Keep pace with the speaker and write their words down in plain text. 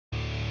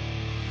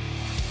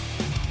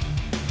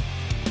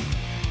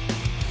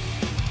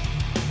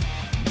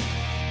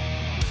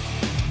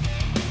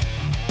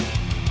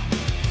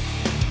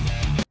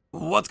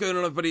What's going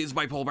on, everybody? It's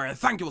Bipolar Bear, and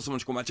thank you all so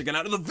much for coming back checking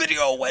out the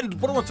video. And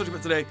what I want to talk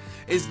about today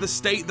is the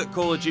state that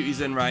Call of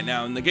Duty's in right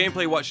now, and the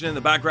gameplay watching in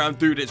the background.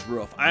 Dude, it's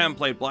rough. I haven't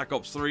played Black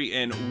Ops 3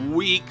 in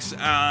weeks,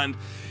 and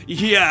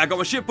yeah, I got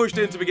my shit pushed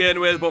in to begin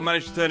with, but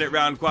managed to turn it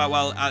around quite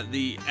well at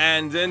the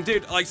end. And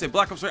dude, like I said,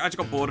 Black Ops 3, I just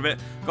got bored of it,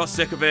 got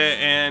sick of it,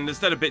 and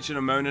instead of bitching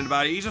and moaning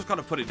about it, you just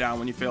gotta put it down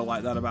when you feel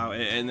like that about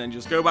it, and then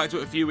just go back to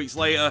it a few weeks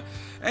later,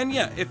 and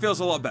yeah, it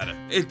feels a lot better.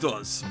 It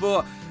does.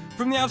 But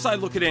from the outside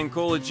looking in,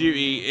 Call of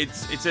Duty,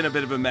 it's in a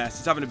bit of a mess.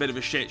 It's having a bit of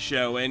a shit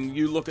show, and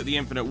you look at the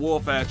Infinite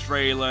Warfare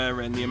trailer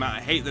and the amount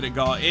of hate that it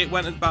got. It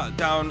went about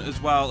down as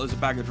well as a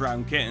bag of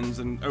drowned kittens,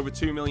 and over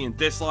 2 million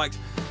dislikes.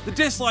 The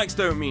dislikes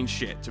don't mean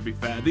shit, to be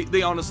fair.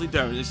 They honestly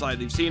don't. It's like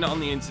they've seen it on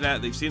the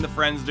internet, they've seen the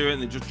friends do it,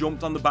 and they just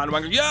jumped on the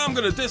bandwagon. Yeah, I'm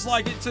gonna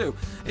dislike it too.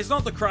 It's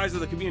not the cries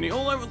of the community.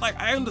 Although, like,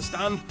 I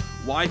understand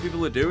why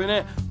people are doing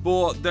it,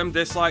 but them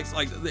dislikes,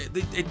 like,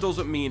 it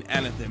doesn't mean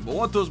anything. But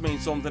what does mean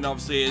something,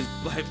 obviously, is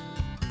like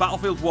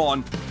Battlefield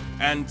 1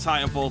 and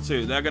Titanfall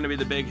 2. They're going to be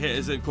the big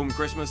hitters at come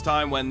Christmas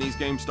time when these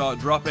games start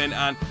dropping,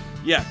 and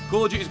yeah,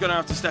 Call of Duty's going to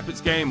have to step its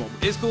game up.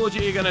 Is Call of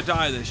Duty going to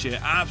die this year?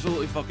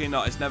 Absolutely fucking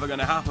not. It's never going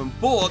to happen.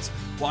 But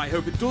what I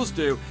hope it does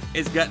do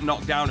is get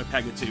knocked down a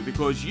peg or two,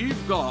 because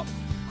you've got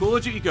Call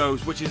of Duty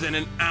Ghosts, which is in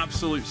an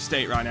absolute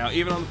state right now.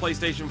 Even on the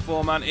PlayStation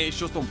 4, man, it's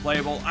just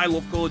unplayable. I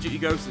love Call of Duty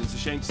Ghosts, and it's a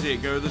shame to see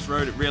it go this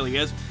road. It really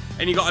is.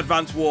 And you got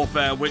Advanced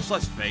Warfare, which,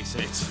 let's face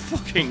it, it's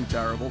fucking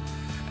terrible.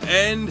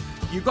 And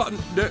you've got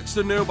next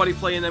to nobody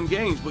playing them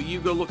games, but you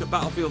go look at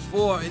Battlefield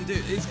 4, and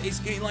dude, it's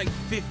getting like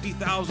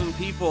 50,000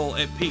 people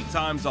at peak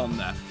times on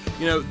there.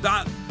 You know,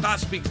 that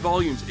speaks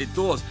volumes. It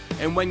does.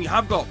 And when you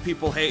have got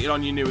people hating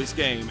on your newest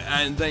game,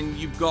 and then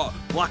you've got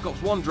Black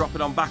Ops 1 dropping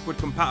on backward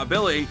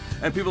compatibility,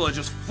 and people are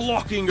just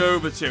flocking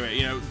over to it,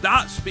 you know,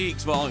 that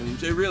speaks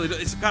volumes. It really does.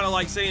 It's kind of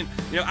like saying,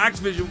 you know,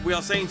 Activision, we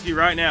are saying to you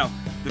right now,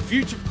 the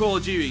future of Call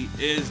of Duty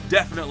is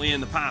definitely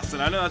in the past.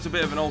 And I know that's a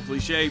bit of an old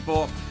cliche,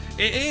 but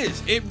it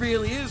is. It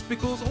really is,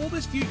 because all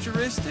this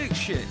futuristic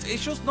shit,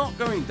 it's just not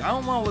going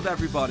down well with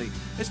everybody.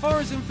 As far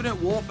as Infinite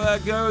Warfare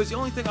goes, the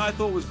only thing I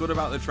thought was good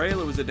about the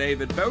trailer was the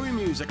David Bowie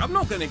music. I'm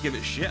not going to give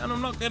it shit, and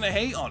I'm not going to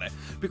hate on it,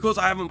 because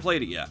I haven't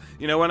played it yet.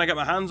 You know, when I get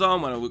my hands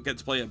on, when I get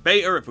to play a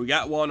beta, if we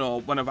get one,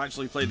 or when I've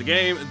actually played the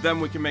game, then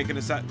we can make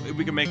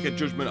a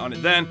judgment on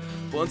it then.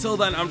 But until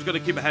then, I'm just going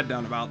to keep a head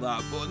down about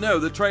that. But no,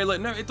 the trailer,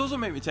 no, it doesn't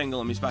make me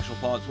tingle on my special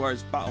parts,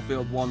 whereas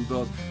Battlefield 1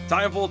 does.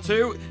 Titanfall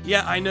 2,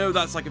 yeah, I know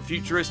that's like a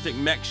futuristic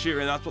mech shooter,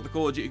 and that's what the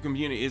Call of Duty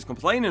community is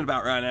complaining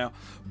about right now,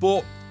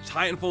 but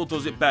Titanfall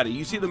does it better.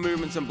 You see the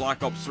movements in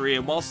Black Ops 3,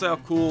 and whilst they're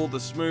cool, they're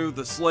smooth,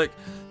 they're slick,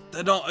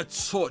 they're not a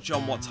touch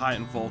on what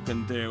Titanfall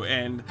can do,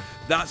 and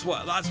that's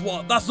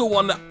the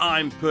one that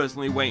I'm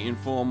personally waiting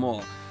for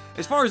more.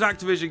 As far as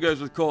Activision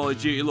goes with Call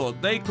of Duty,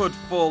 look, they could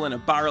fall in a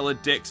barrel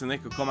of dicks and they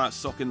could come out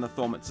sucking the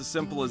thumb. It's as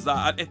simple as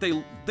that. If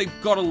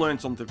they've got to learn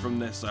something from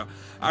this. So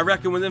I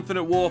reckon with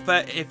Infinite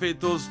Warfare, if it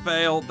does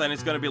fail, then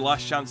it's going to be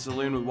last chance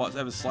saloon with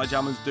whatever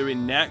Sledgehammer's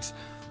doing next.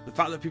 The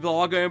fact that people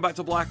are going back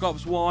to Black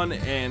Ops 1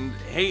 and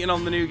hating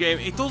on the new game,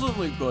 it doesn't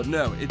look good.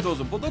 No, it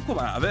doesn't. But they'll come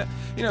out of it.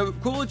 You know,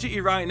 Call of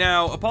Duty right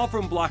now, apart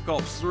from Black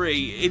Ops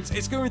 3,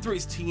 it's going through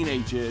its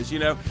teenage years, you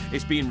know.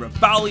 It's been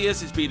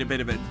rebellious, it's been a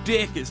bit of a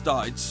dick, it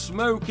started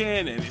smoking,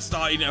 and it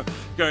started, you know,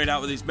 going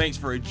out with his mates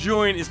for a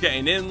joint, it's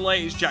getting in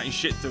late, it's chatting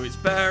shit to its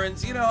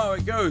parents, you know how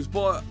it goes.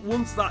 But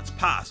once that's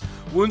passed,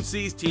 once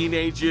these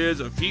teenage years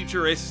of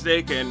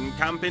futuristic and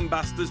camping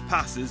bastards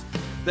passes,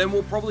 then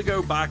we'll probably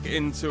go back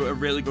into a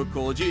really good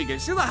Call of Duty game.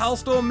 See that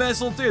Hellstorm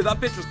missile? Dude,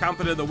 that bitch was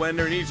camping in the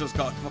window and he just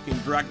got fucking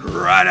dragged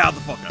right out the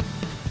fucker.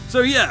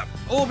 So yeah,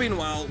 all being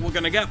well, we're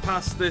going to get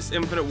past this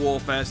Infinite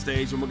Warfare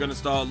stage and we're going to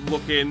start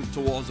looking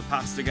towards the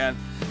past again.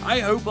 I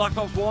hope Black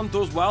Ops 1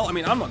 does well. I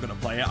mean, I'm not going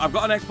to play it. I've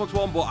got an Xbox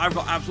One, but I've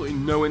got absolutely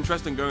no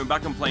interest in going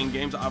back and playing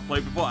games that I've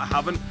played before. I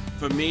haven't.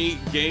 For me,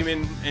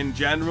 gaming in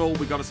general,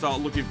 we got to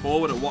start looking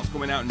forward at what's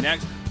coming out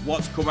next,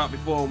 what's come out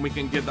before, and we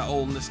can give that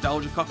old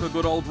nostalgia cock a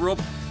good old rub.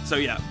 So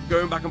yeah,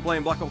 going back and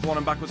playing Black Ops 1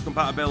 and backwards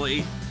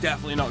compatibility,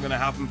 definitely not going to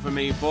happen for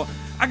me, but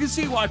I can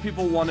see why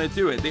people want to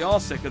do it. They are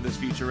sick of this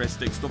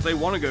futuristic stuff. They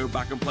want to go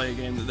back and play a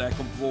game that they're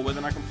comfortable with,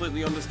 and I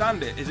completely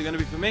understand it. Is it going to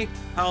be for me?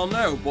 Hell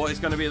no, but it's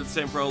going to be the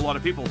same for a lot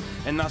of people,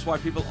 and that's why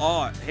people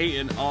are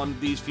hating on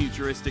these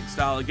futuristic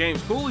style of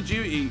games. Call of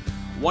Duty,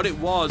 what it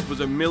was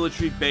a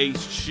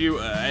military-based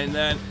shooter, and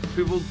then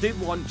people did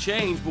want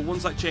change, but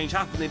once that change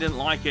happened, they didn't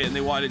like it, and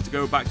they wanted it to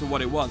go back to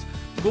what it was.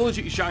 Call of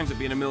Duty shines at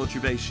being a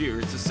military-based shooter.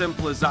 It's as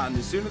simple as that, and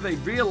the sooner they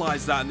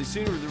realize that, and the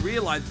sooner they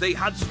realize they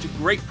had such a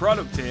great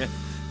product here,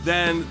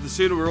 then the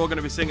sooner we're all going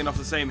to be singing off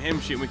the same hymn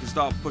sheet and we can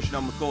start pushing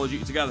on with Call of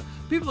Duty together.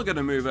 People are going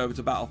to move over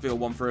to Battlefield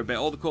 1 for a bit.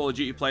 All the Call of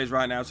Duty players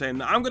right now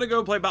saying, I'm going to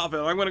go play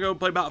Battlefield, I'm going to go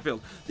play Battlefield.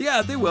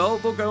 Yeah, they will.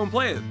 They'll go and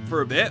play it for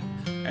a bit.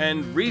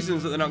 And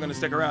reasons that they're not going to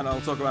stick around,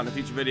 I'll talk about in a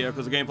future video,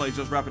 because the gameplay is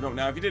just wrapping up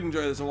now. If you did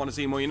enjoy this and want to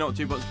see more, you know what,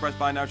 2 buttons press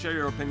by now. Share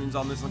your opinions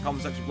on this in the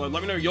comment section below.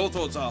 Let me know what your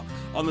thoughts are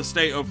on the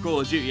state of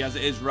Call of Duty as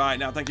it is right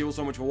now. Thank you all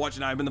so much for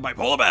watching. I've been the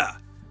Bipolar Bear.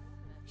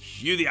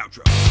 Cue the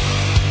outro.